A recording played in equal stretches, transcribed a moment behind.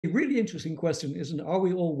really interesting question, isn't it? Are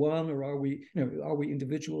we all one, or are we, are we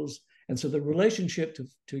individuals? And so the relationship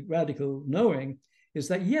to radical knowing is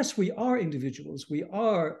that, yes, we are individuals, we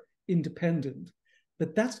are independent,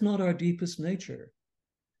 but that's not our deepest nature.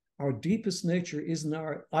 Our deepest nature isn't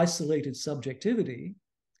our isolated subjectivity,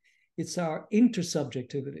 it's our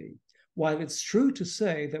intersubjectivity. While it's true to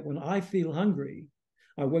say that when I feel hungry,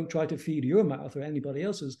 I won't try to feed your mouth or anybody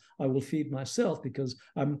else's, I will feed myself because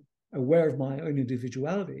I'm aware of my own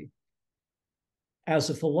individuality. As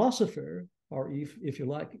a philosopher, or if you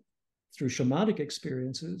like, through shamanic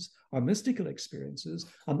experiences or mystical experiences,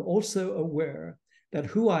 I'm also aware that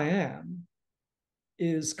who I am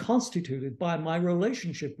is constituted by my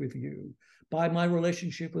relationship with you, by my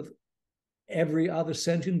relationship with every other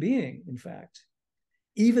sentient being, in fact.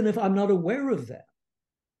 Even if I'm not aware of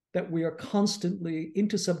that we are constantly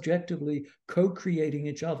intersubjectively co-creating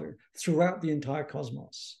each other throughout the entire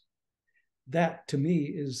cosmos. That, to me,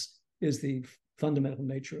 is the fundamental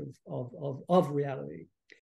nature of reality.